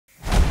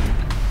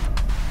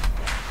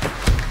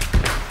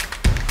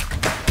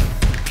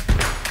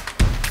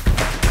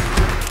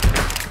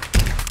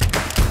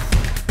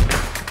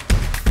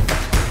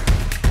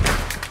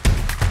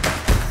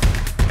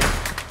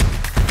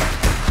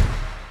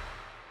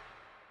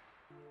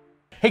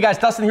Hey guys,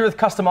 Dustin here with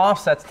Custom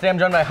Offsets. Today I'm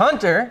joined by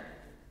Hunter,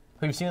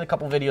 who you've seen in a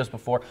couple videos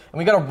before, and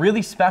we got a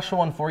really special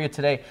one for you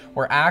today.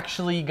 We're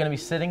actually gonna be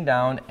sitting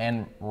down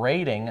and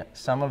rating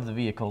some of the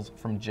vehicles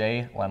from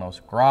Jay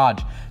Leno's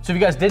garage. So if you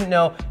guys didn't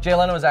know, Jay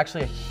Leno is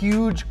actually a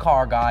huge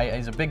car guy.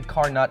 He's a big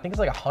car nut. I think it's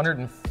like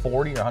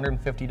 140 or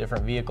 150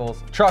 different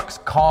vehicles. Trucks,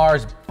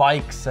 cars,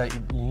 bikes,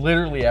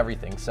 literally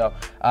everything. So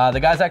the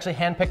guy's actually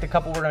handpicked a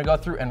couple we're gonna go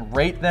through and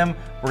rate them.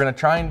 We're gonna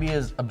try and be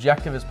as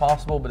objective as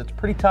possible, but it's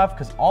pretty tough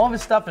because all of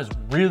his stuff is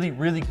really,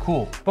 really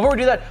cool. Before we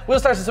do that, wheel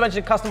start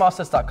suspension,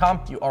 customoffsets.com.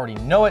 You already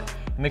know it.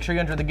 Make sure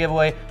you enter the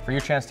giveaway for your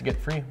chance to get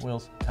free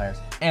wheels, tires,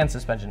 and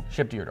suspension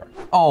shipped to your door.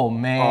 Oh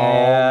man.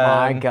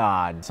 Oh my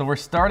God. So we're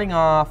starting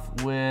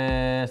off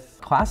with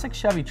classic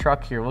Chevy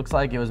truck here. Looks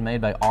like it was made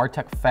by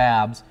Artec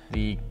Fabs,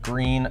 the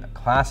green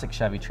classic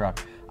Chevy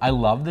truck. I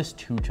love this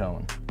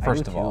two-tone,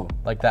 first of all.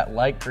 Like that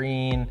light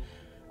green,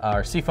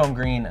 or seafoam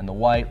green and the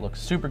white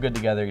looks super good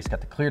together. He's got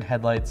the cleared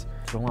headlights.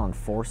 It's going on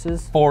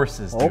Forces?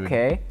 Forces, dude.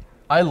 Okay.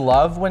 I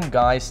love when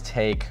guys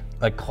take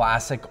like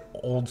classic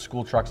old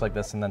school trucks like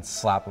this and then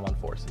slap them on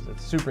Forces.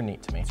 It's super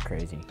neat to me. It's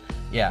crazy.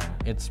 Yeah,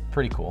 it's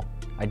pretty cool.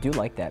 I do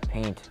like that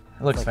paint.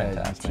 It looks like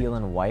fantastic. A teal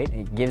and white.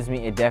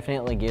 It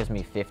definitely gives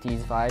me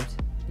 50s vibes,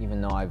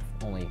 even though I've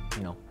only,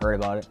 heard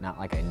about it, not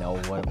like I know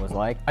what it was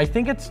like. I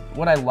think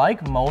what I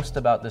like most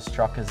about this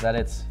truck is that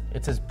it's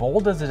as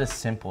bold as it is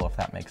simple, if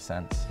that makes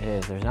sense. It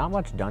is. There's not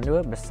much done to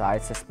it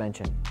besides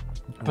suspension.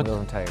 But wheels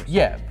and tires.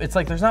 Yeah, it's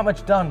like there's not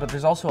much done, but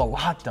there's also a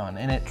lot done,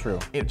 and it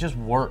just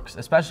works,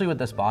 especially with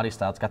this body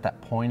style. It's got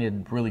that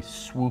pointed, really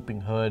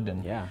swooping hood,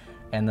 and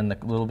then the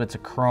little bits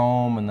of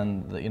chrome, and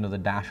then the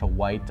dash of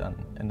white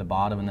in the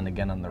bottom, and then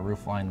again on the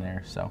roof line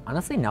there. So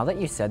honestly, now that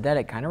you said that,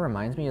 it kind of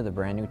reminds me of the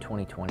brand new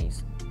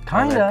 2020s.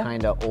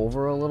 Kind of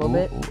over a little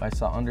bit. Ooh, I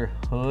saw under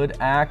hood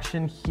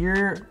action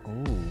here.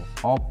 Ooh,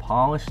 all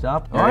polished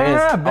up. There it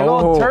is. Big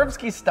old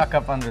Turbsky stuck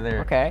up under there.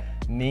 Okay.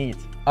 Neat.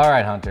 All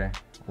right, Hunter.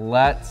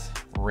 Let's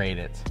rate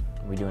it.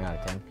 Are we doing out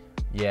of 10?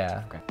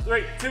 Yeah. Okay.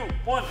 3, 2,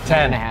 1.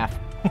 10 and a half.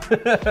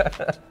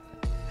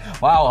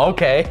 Wow,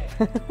 okay.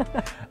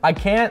 I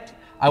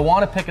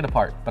want to pick it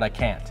apart, but I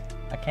can't.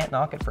 I can't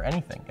knock it for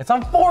anything. It's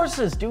on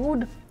Forces,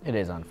 dude. It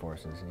is on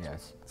Forces,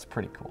 yes. It's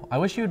pretty cool. I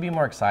wish you would be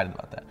more excited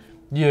about that.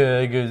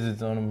 Yeah, because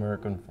it's on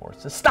American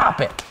Forces.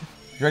 Stop it.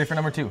 You ready for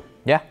number 2?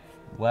 Yeah.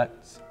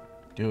 Let's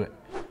do it.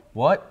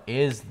 What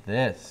is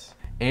this?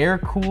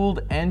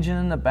 Air-cooled engine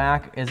in the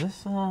back. Is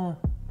this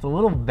it's a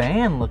little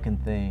van looking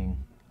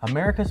thing.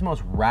 America's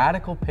Most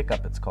Radical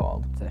Pickup, it's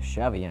called. It's a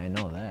Chevy, I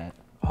know that.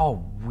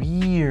 Oh,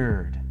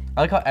 weird.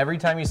 I like how every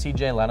time you see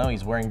Jay Leno,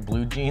 he's wearing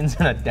blue jeans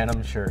and a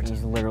denim shirt.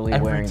 He's literally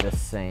wearing the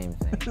same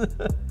thing.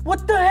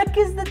 What the heck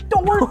is the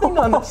door thing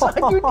on the side?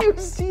 You do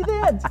see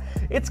that?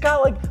 It's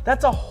got like,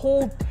 that's a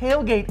whole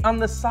tailgate on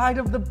the side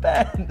of the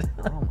bed.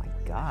 Oh my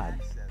God.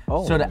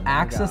 Oh, so to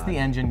access the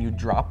engine, you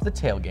drop the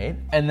tailgate,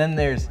 and then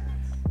there's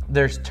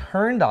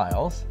turn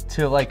dials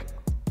to like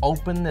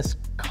open this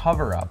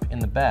cover up in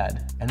the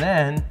bed, and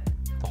then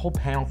the whole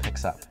panel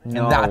picks up.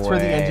 No and that's way. where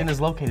the engine is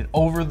located,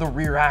 over the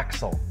rear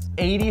axle.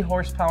 80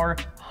 horsepower,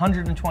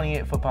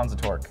 128 foot-pounds of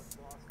torque.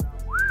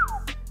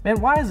 Man,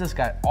 why is this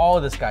guy, all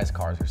of this guy's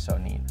cars are so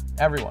neat.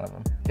 Every one of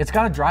them. It's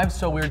gotta drive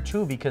so weird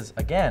too, because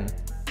again,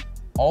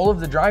 all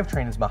of the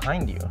drivetrain is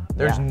behind you.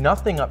 There's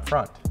nothing up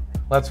front.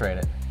 Let's rate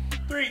it.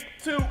 3,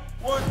 2,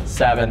 1.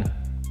 7.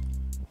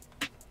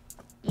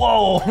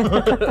 Whoa.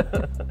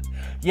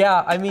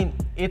 Yeah, I mean,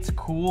 it's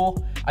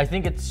cool. I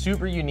think it's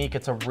super unique.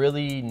 It's a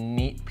really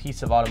neat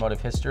piece of automotive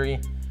history.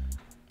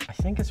 I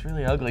think it's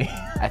really ugly.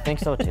 I think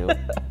so too.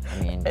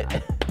 I mean,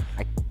 I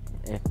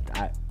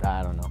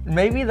don't know.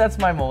 Maybe that's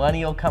my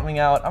millennial coming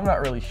out. I'm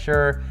not really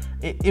sure.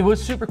 It was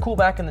super cool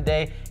back in the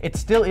day. It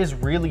still is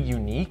really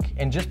unique.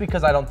 And just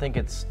because I don't think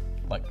it's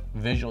like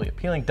visually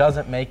appealing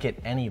doesn't make it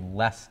any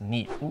less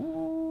neat.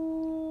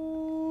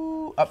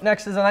 Ooh. Up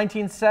next is a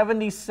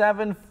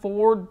 1977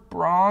 Ford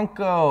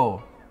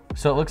Bronco.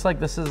 So it looks like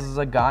this is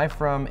a guy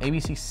from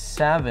ABC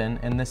 7,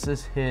 and this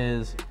is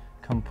his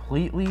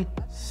completely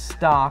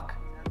stock,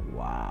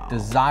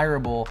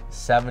 desirable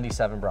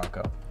 77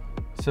 Bronco.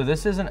 So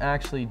this isn't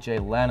actually Jay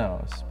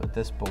Leno's, but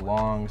this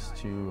belongs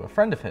to a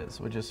friend of his,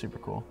 which is super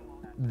cool.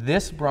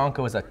 This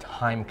Bronco is a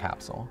time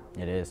capsule.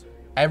 It is.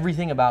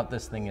 Everything about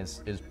this thing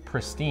is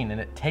pristine,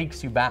 and it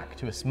takes you back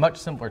to a much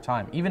simpler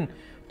time. Even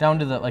down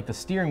to the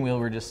steering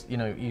wheel, where just,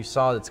 you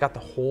saw it's got the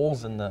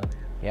holes in the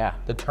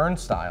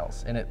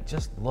turnstiles, and it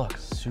just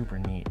looks super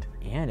neat.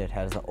 And it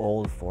has the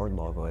old Ford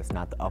logo. It's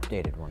not the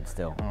updated one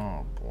still.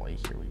 Oh boy,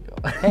 here we go.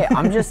 Hey,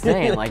 I'm just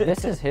saying, like,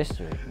 this is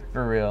history.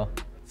 For real.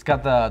 It's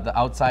got the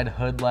outside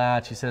hood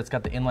latch. He said it's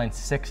got the inline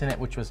 6 in it,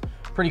 which was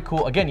pretty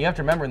cool. Again, you have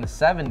to remember in the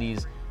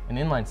 70s, an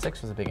inline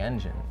 6 was a big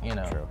engine,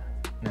 True.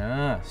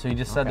 So you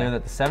just said there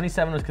that the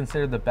 77 was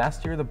considered the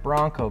best year of the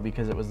Bronco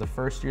because it was the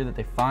first year that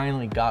they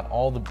finally got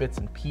all the bits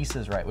and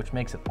pieces right, which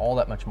makes it all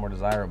that much more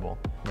desirable.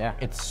 Yeah.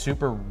 It's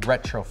super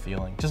retro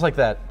feeling. Just like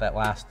that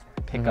last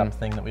pickup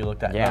thing that we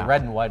looked at. Yeah.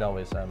 Red and white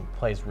always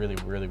plays really,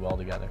 really well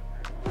together.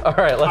 All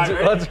right,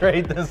 let's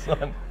rate this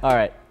one. All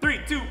right. 3,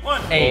 2,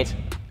 1. 8.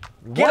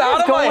 Get What out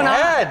is of my going on?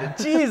 head!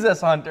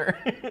 Jesus, Hunter.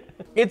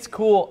 It's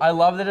cool. I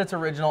love that it's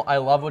original. I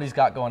love what he's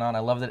got going on. I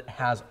love that it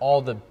has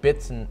all the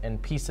bits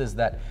and pieces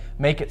that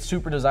make it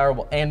super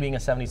desirable, and being a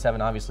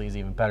 77 obviously is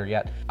even better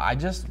yet. I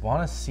just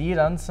want to see it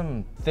on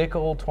some thick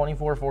old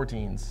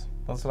 2414s.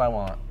 That's what I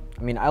want.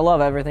 I mean, I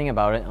love everything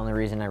about it. Only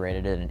reason I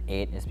rated it an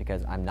 8 is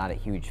because I'm not a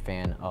huge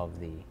fan of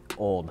the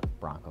old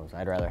Broncos.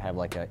 I'd rather have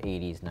like a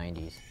 80s,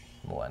 90s.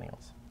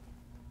 Millennials.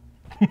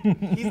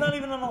 He's not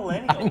even a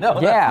millennial.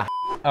 No, Yeah.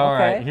 All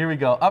Okay. right, here we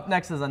go. Up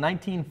next is a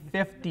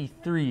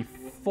 1953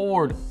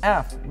 Ford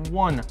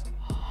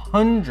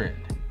F100.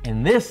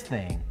 And this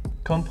thing,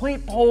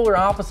 complete polar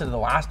opposite of the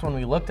last one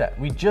we looked at.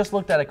 We just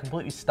looked at a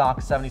completely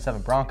stock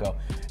 77 Bronco,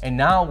 and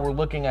now we're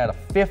looking at a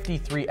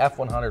 53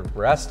 F100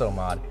 Resto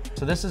mod.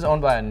 So this is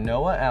owned by a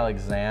Noah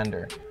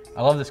Alexander.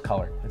 I love this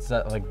color. It's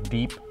that like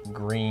deep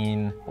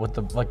green with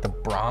the like the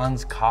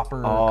bronze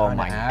copper Oh kind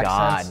my of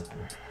accents.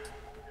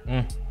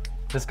 God.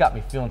 This got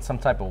me feeling some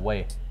type of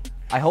way.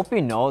 I hope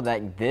you know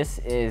that this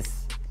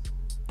is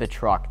the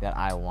truck that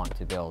I want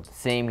to build.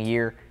 Same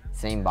year,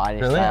 same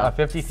body Really? style, A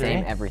 53?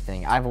 same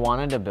everything. I've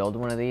wanted to build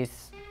one of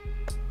these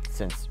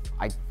since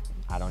I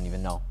don't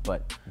even know,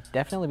 but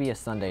definitely be a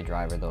Sunday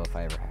driver though if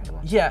I ever had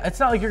one. Yeah, it's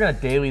not like you're gonna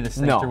daily this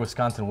thing No. through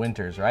Wisconsin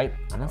winters, right?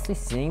 Honestly,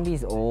 seeing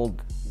these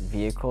old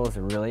vehicles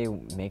really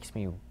makes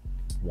me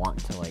want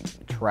to like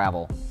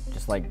travel,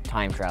 just like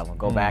time travel,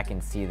 go back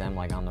and see them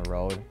like on the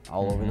road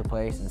all over the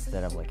place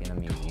instead of like in a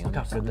museum. Look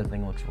how or good something. that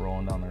thing looks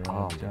rolling down the Oh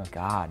road. my just.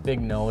 God.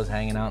 Big nose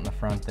hanging out in the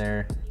front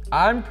there.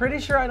 I'm pretty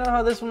sure I know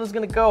how this one is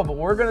gonna go, but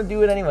we're gonna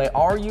do it anyway.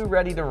 Are you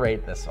ready to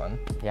rate this one?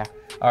 Yeah.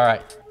 All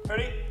right,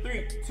 Ready?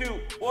 3, 2,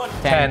 1.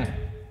 10.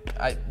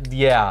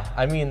 Yeah,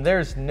 I mean,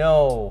 there's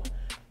no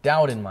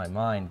doubt in my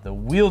mind. The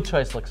wheel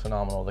choice looks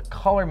phenomenal. The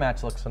color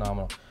match looks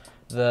phenomenal.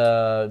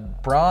 The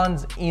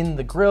bronze in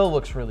the grille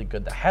looks really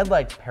good. The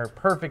headlights pair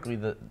perfectly.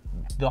 The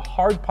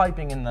hard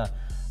piping in the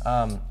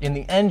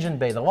engine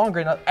bay, the long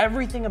grain,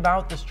 everything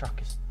about this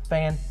truck is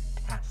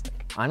fantastic.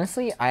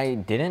 Honestly, I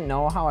didn't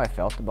know how I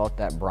felt about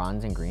that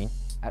bronze and green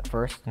at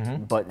first,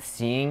 but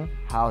seeing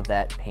how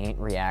that paint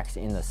reacts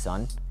in the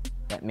sun,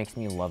 that makes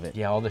me love it.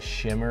 Yeah, all the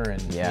shimmer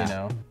and, Yeah. you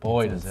know,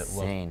 boy, It's does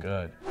insane. it look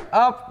good.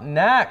 Up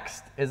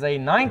next is a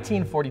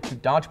 1942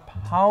 Dodge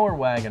Power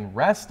Wagon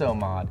Resto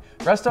mod.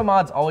 Resto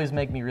mods always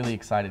make me really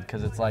excited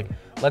because it's like,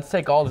 let's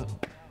take all this.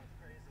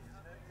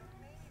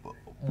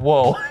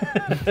 Whoa.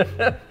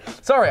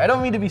 Sorry, I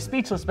don't mean to be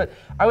speechless, but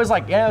I was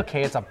like, yeah,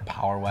 okay, it's a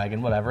Power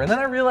Wagon, whatever. And then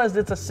I realized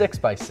it's a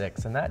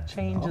 6x6, and that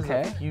changes a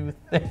Okay. few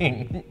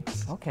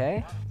things.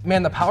 Okay.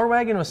 Man, the Power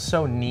Wagon was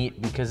so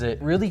neat because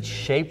it really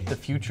shaped the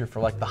future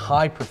for like the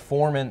high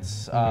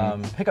performance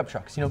pickup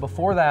trucks. You know,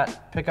 before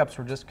that, pickups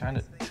were just kind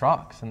of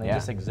trucks and they Yeah.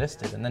 just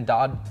existed. And then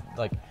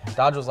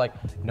Dodge was like,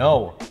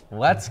 no,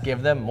 let's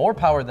give them more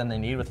power than they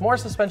need with more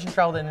suspension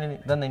travel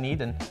than they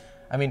need. And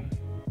I mean,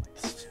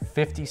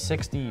 50,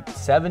 60,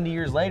 70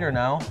 years later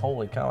now,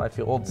 holy cow, I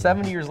feel old.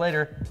 70 years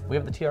later, we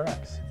have the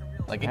TRX.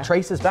 Like it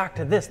traces back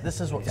to this.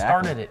 This is what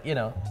Exactly. started it, you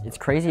know? It's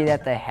crazy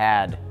that they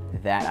had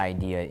that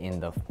idea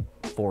in the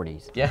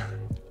 40s. Yeah,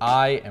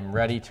 I am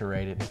ready to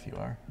rate it if you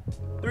are.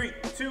 3,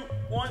 2,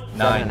 1.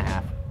 9.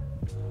 7.5.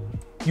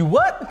 You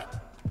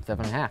what?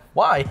 7.5.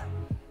 Why?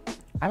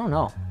 I don't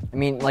know. I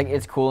mean, like,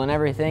 it's cool and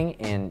everything,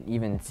 and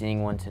even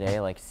seeing one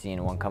today, like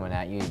seeing one coming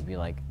at you, you'd be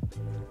like,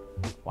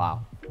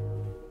 wow.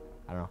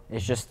 I don't know.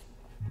 It's just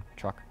a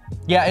truck.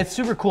 Yeah, it's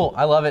super cool.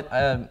 I love it.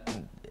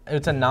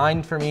 It's a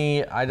 9 for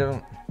me. I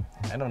don't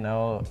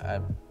know.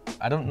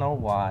 I don't know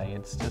why.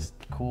 It's just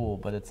cool,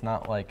 but it's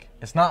not like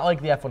the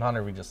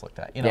F100 we just looked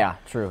at. You know? Yeah,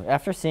 true.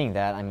 After seeing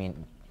that, I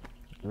mean,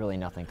 really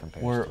nothing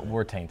compares.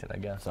 We're tainted, I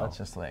guess. So. That's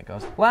just the way it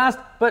goes. Last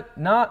but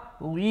not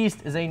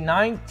least is a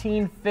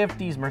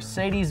 1950s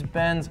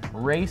Mercedes-Benz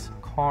race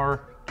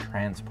car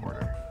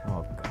transporter.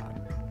 Oh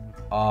God.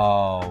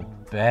 Oh,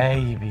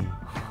 baby.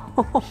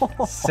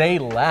 Say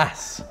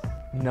less.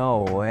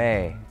 No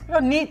way. Look how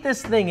neat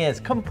this thing is,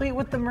 complete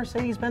with the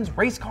Mercedes-Benz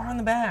race car on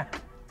the back.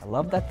 I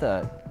love that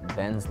the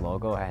Benz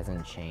logo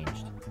hasn't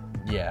changed.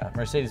 Yeah,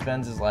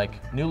 Mercedes-Benz is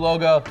like, new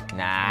logo,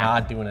 Nah.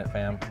 not doing it,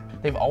 fam.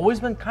 They've always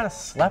been kind of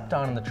slept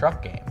on in the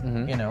truck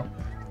game, you know?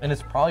 And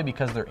it's probably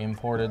because they're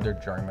imported, they're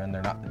German,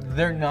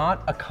 they're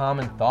not a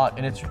common thought.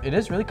 And it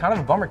is really kind of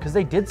a bummer because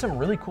they did some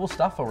really cool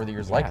stuff over the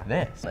years like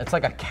this. It's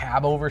like a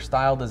cab over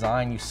style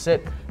design. You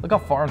sit, look how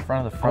far in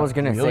front of the front I was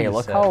gonna wheel say, you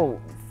look sit. how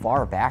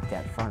far back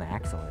that front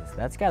axle is.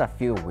 That's gotta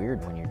feel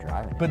weird when you're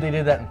driving it. But they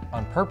did that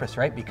on purpose,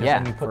 right? Because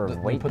Yeah, then you for put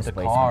the weight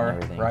displacement and car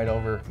everything. right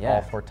over Yeah.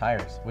 all 4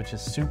 tires, which is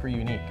super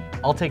unique.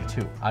 I'll take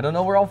 2. I don't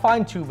know where I'll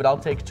find 2, but I'll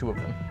take 2 of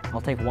them. I'll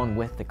take one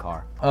with the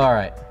car. All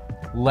right,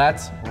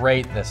 let's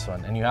rate this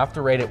one. And you have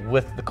to rate it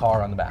with the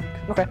car on the back.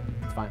 Okay,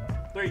 it's fine.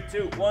 3,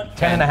 2, 1.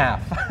 10.5.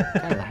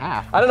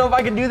 10.5. I don't know if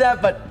I can do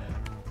that, but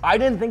I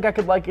didn't think I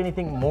could like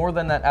anything more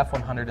than that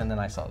F100, and then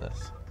I saw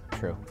this.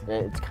 True.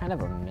 It's kind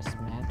of a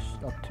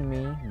mismatch up to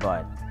me,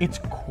 but It's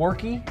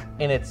quirky,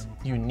 and it's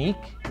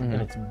unique,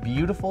 and it's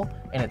beautiful,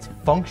 and it's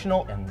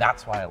functional, and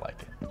that's why I like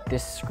it.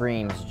 this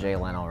screams Jay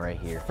Leno right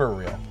here. For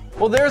real.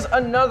 Well, there's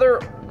another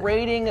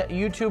rating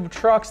YouTube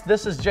trucks.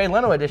 This is Jay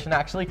Leno edition,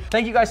 actually.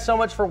 Thank you guys so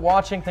much for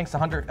watching. Thanks to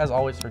Hunter, as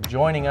always, for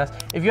joining us.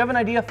 If you have an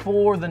idea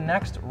for the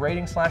next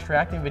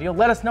rating/reacting video,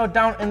 let us know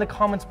down in the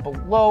comments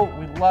below.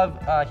 We love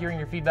hearing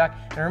your feedback.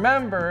 And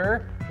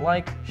remember,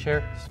 like,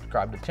 share,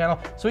 subscribe to the channel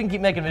so we can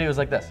keep making videos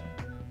like this.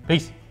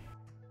 Peace.